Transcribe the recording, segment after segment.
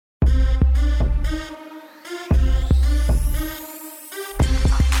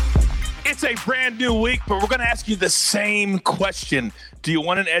It's a brand new week, but we're going to ask you the same question. Do you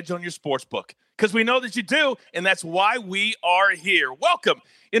want an edge on your sports book? Because we know that you do, and that's why we are here. Welcome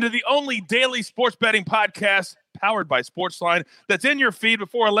into the only daily sports betting podcast powered by Sportsline that's in your feed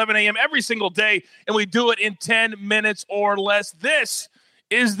before 11 a.m. every single day, and we do it in 10 minutes or less. This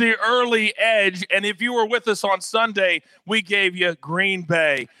is the early edge, and if you were with us on Sunday, we gave you Green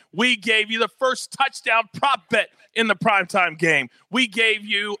Bay. We gave you the first touchdown prop bet in the primetime game. We gave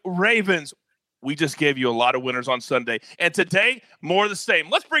you Ravens. We just gave you a lot of winners on Sunday. And today, more of the same.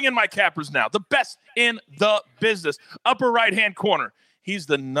 Let's bring in my cappers now, the best in the business. Upper right-hand corner. He's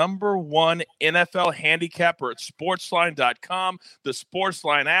the number one NFL handicapper at Sportsline.com, the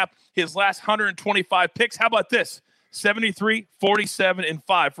Sportsline app. His last 125 picks, how about this? 73, 47, and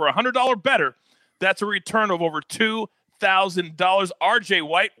 5. For $100 better, that's a return of over $2,000. RJ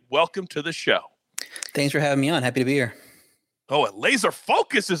White, welcome to the show. Thanks for having me on. Happy to be here. Oh, a laser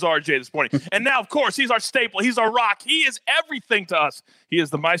focus is RJ this morning. And now, of course, he's our staple. He's our rock. He is everything to us. He is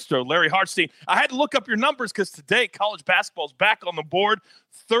the maestro, Larry Hartstein. I had to look up your numbers because today college basketball is back on the board.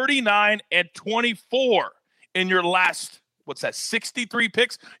 39 and 24 in your last, 63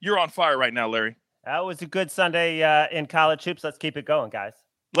 picks? You're on fire right now, Larry. That was a good Sunday in college hoops. Let's keep it going, guys.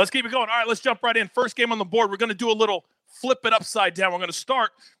 Let's keep it going. All right, let's jump right in. First game on the board. We're going to do a little flip it upside down. We're going to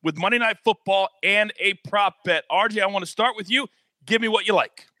start with Monday Night Football and a prop bet. RJ, I want to start with you. Give me what you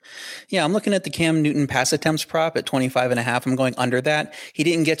like. Yeah, I'm looking at the Cam Newton pass attempts prop at 25.5. I'm going under that. He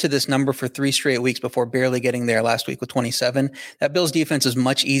didn't get to this number for 3 straight weeks before barely getting there last week with 27. That Bills defense is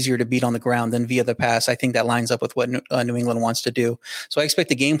much easier to beat on the ground than via the pass. I think that lines up with what New England wants to do. So I expect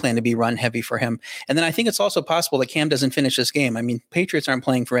the game plan to be run heavy for him. And then I think it's also possible that Cam doesn't finish this game. I mean, Patriots aren't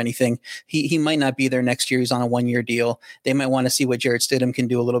playing for anything. He might not be there next year. He's on a 1-year deal. They might want to see what Jarrett Stidham can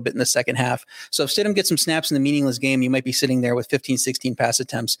do a little bit in the second half. So if Stidham gets some snaps in the meaningless game, you might be sitting there with 15, 16 pass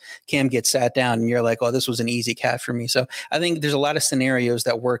attempts. Cam gets sat down and you're like, oh, this was an easy catch for me. So I think there's a lot of scenarios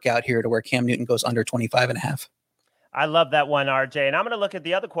that work out here to where Cam Newton goes under 25.5. I love that one, RJ. And I'm going to look at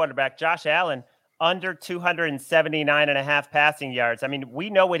the other quarterback, Josh Allen, under 279.5 passing yards. I mean, we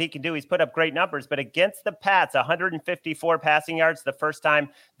know what he can do. He's put up great numbers, but against the Pats, 154 passing yards the first time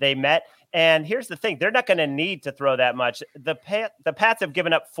they met. And here's the thing. They're not going to need to throw that much. The Pats have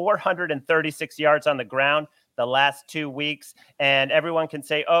given up 436 yards on the ground the last 2 weeks, and everyone can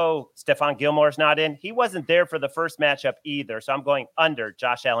say, oh, Stephon Gilmore's not in. He wasn't there for the first matchup either, so I'm going under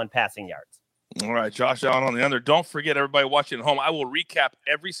Josh Allen passing yards. All right, Josh Allen on the under. Don't forget, everybody watching at home, I will recap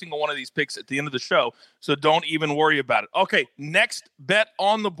every single one of these picks at the end of the show, so don't even worry about it. Okay, next bet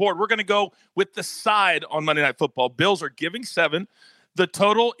on the board. We're going to go with the side on Monday Night Football. Bills are giving 7. The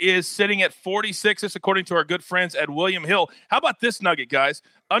total is sitting at 46. This according to our good friends at William Hill. How about this nugget, guys?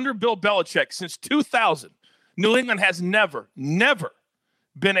 Under Bill Belichick, since 2000, New England has never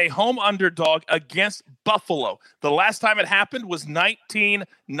been a home underdog against Buffalo. The last time it happened was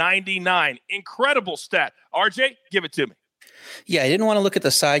 1999. Incredible stat. RJ, give it to me. Yeah, I didn't want to look at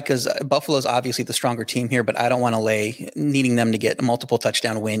the side because Buffalo's obviously the stronger team here, but I don't want to lay needing them to get a multiple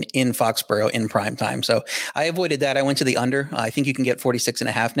touchdown win in Foxborough in prime time. So I avoided that. I went to the under. I think you can get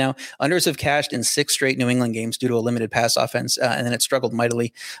 46.5 now. Unders have cashed in 6 straight New England games due to a limited pass offense, and then it struggled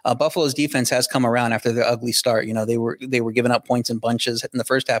mightily. Buffalo's defense has come around after their ugly start. You know, they were giving up points in bunches in the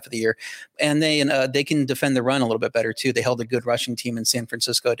first half of the year, and they can defend the run a little bit better too. They held a good rushing team in San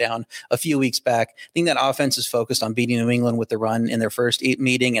Francisco down a few weeks back. I think that offense is focused on beating New England with the run in their first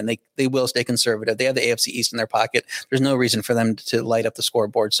meeting, and they will stay conservative. They have the AFC East in their pocket. There's no reason for them to light up the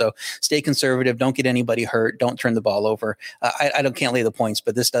scoreboard. So stay conservative. Don't get anybody hurt. Don't turn the ball over. I can't lay the points,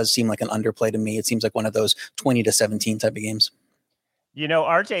 but this does seem like an underplay to me. It seems like one of those 20-17 type of games. You know,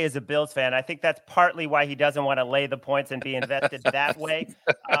 RJ is a Bills fan. I think that's partly why he doesn't want to lay the points and be invested that way.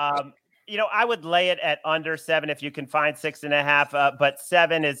 You know, I would lay it at under 7 if you can find 6.5, but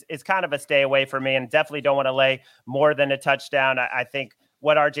 7 is kind of a stay away for me, and definitely don't want to lay more than a touchdown. I think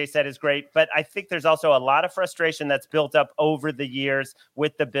what RJ said is great, but I think there's also a lot of frustration that's built up over the years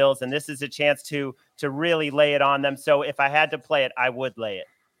with the Bills, and this is a chance to really lay it on them. So if I had to play it, I would lay it.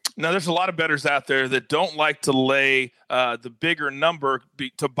 Now, there's a lot of bettors out there that don't like to lay the bigger number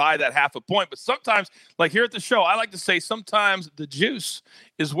to buy that half a point. But sometimes, like here at the show, I like to say sometimes the juice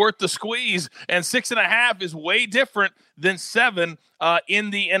is worth the squeeze. And 6.5 is way different than 7 in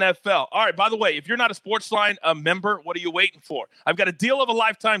the NFL. All right, by the way, if you're not a Sportsline member, what are you waiting for? I've got a deal of a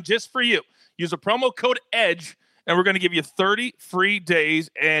lifetime just for you. Use a promo code EDGE. And we're going to give you 30 free days,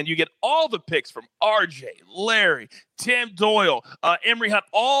 and you get all the picks from RJ, Larry, Tim Doyle, Emery Hunt,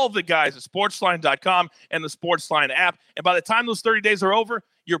 all the guys at Sportsline.com and the Sportsline app. And by the time those 30 days are over,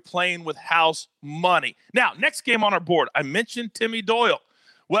 you're playing with house money. Now, next game on our board, I mentioned Timmy Doyle.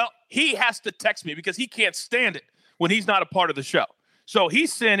 Well, he has to text me because he can't stand it when he's not a part of the show. So he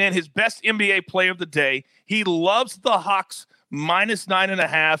sent in his best NBA play of the day. He loves the Hawks minus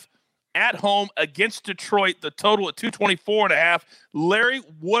 9.5 at home against Detroit, the total at 224.5. Larry,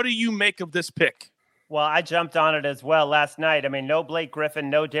 what do you make of this pick? Well, I jumped on it as well last night. I mean, no Blake Griffin,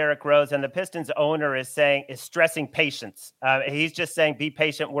 no Derrick Rose, and the Pistons owner is stressing patience. He's just saying, be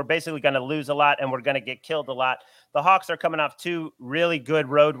patient. We're basically going to lose a lot, and we're going to get killed a lot. The Hawks are coming off 2 really good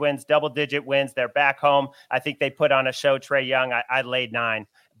road wins, double-digit wins. They're back home. I think they put on a show. Trae Young, I laid 9,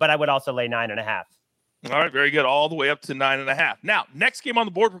 but I would also lay 9.5. All right, very good. All the way up to 9.5. Now, next game on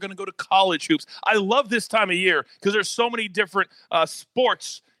the board, we're going to go to college hoops. I love this time of year because there's so many different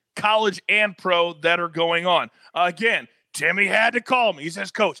sports, college and pro, that are going on. Again, Timmy had to call me. He says,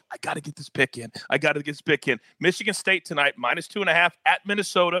 Coach, I got to get this pick in. Michigan State tonight, minus 2.5 at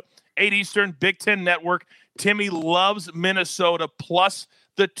Minnesota, 8 Eastern, Big Ten Network. Timmy loves Minnesota plus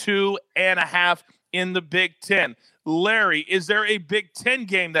the 2.5 in the Big Ten. Larry, is there a Big Ten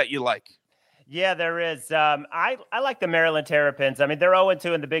game that you like? Yeah, there is. I like the Maryland Terrapins. I mean, they're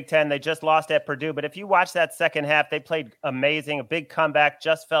 0-2 in the Big Ten. They just lost at Purdue. But if you watch that second half, they played amazing. A big comeback,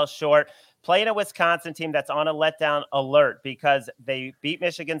 just fell short. Playing a Wisconsin team that's on a letdown alert because they beat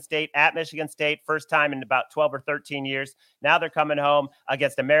Michigan State at Michigan State, first time in about 12 or 13 years. Now they're coming home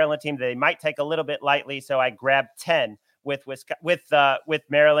against a Maryland team they might take a little bit lightly. So I grabbed 10 with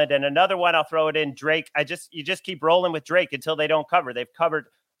Maryland. And another one, I'll throw it in, Drake. You just keep rolling with Drake until they don't cover. They've covered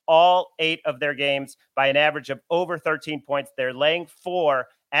all 8 of their games by an average of over 13 points. They're laying 4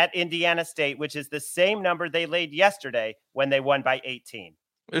 at Indiana State, which is the same number they laid yesterday when they won by 18.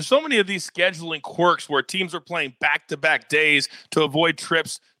 There's so many of these scheduling quirks where teams are playing back-to-back days to avoid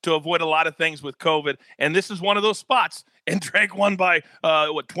trips, to avoid a lot of things with COVID. And this is one of those spots. And Drake won by,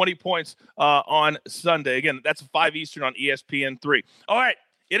 20 points on Sunday. Again, that's 5 Eastern on ESPN3. All right,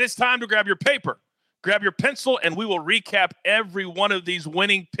 it is time to grab your paper. Grab your pencil, and we will recap every one of these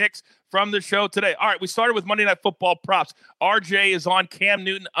winning picks from the show today. All right, we started with Monday Night Football props. RJ is on Cam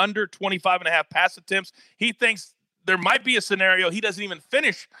Newton under 25.5 pass attempts. He thinks there might be a scenario he doesn't even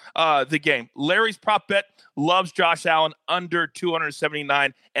finish the game. Larry's prop bet loves Josh Allen under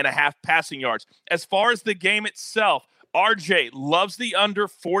 279.5 passing yards. As far as the game itself, RJ loves the under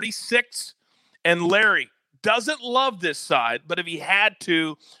 46, and Larry doesn't love this side, but if he had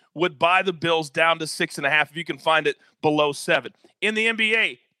to, would buy the Bills down to 6.5 if you can find it below 7. In the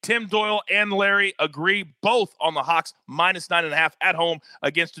NBA, Tim Doyle and Larry agree both on the Hawks minus 9.5 at home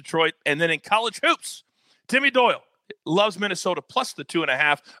against Detroit. And then in college hoops, Timmy Doyle loves Minnesota plus the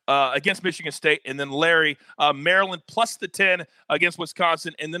 2.5 against Michigan State. And then Larry, Maryland plus the 10 against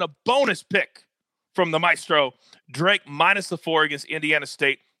Wisconsin. And then a bonus pick from the Maestro, Drake minus the 4 against Indiana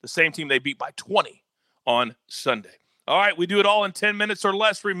State, the same team they beat by 20 on Sunday. All right, we do it all in 10 minutes or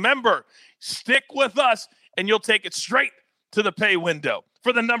less. Remember, stick with us, and you'll take it straight to the pay window.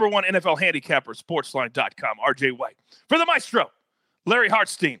 For the number one NFL handicapper, sportsline.com, RJ White. For the Maestro, Larry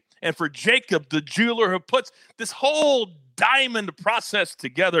Hartstein. And for Jacob, the jeweler who puts this whole diamond process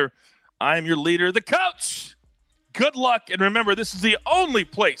together, I'm your leader, the coach. Good luck, and remember, this is the only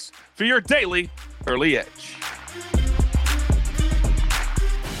place for your daily early edge.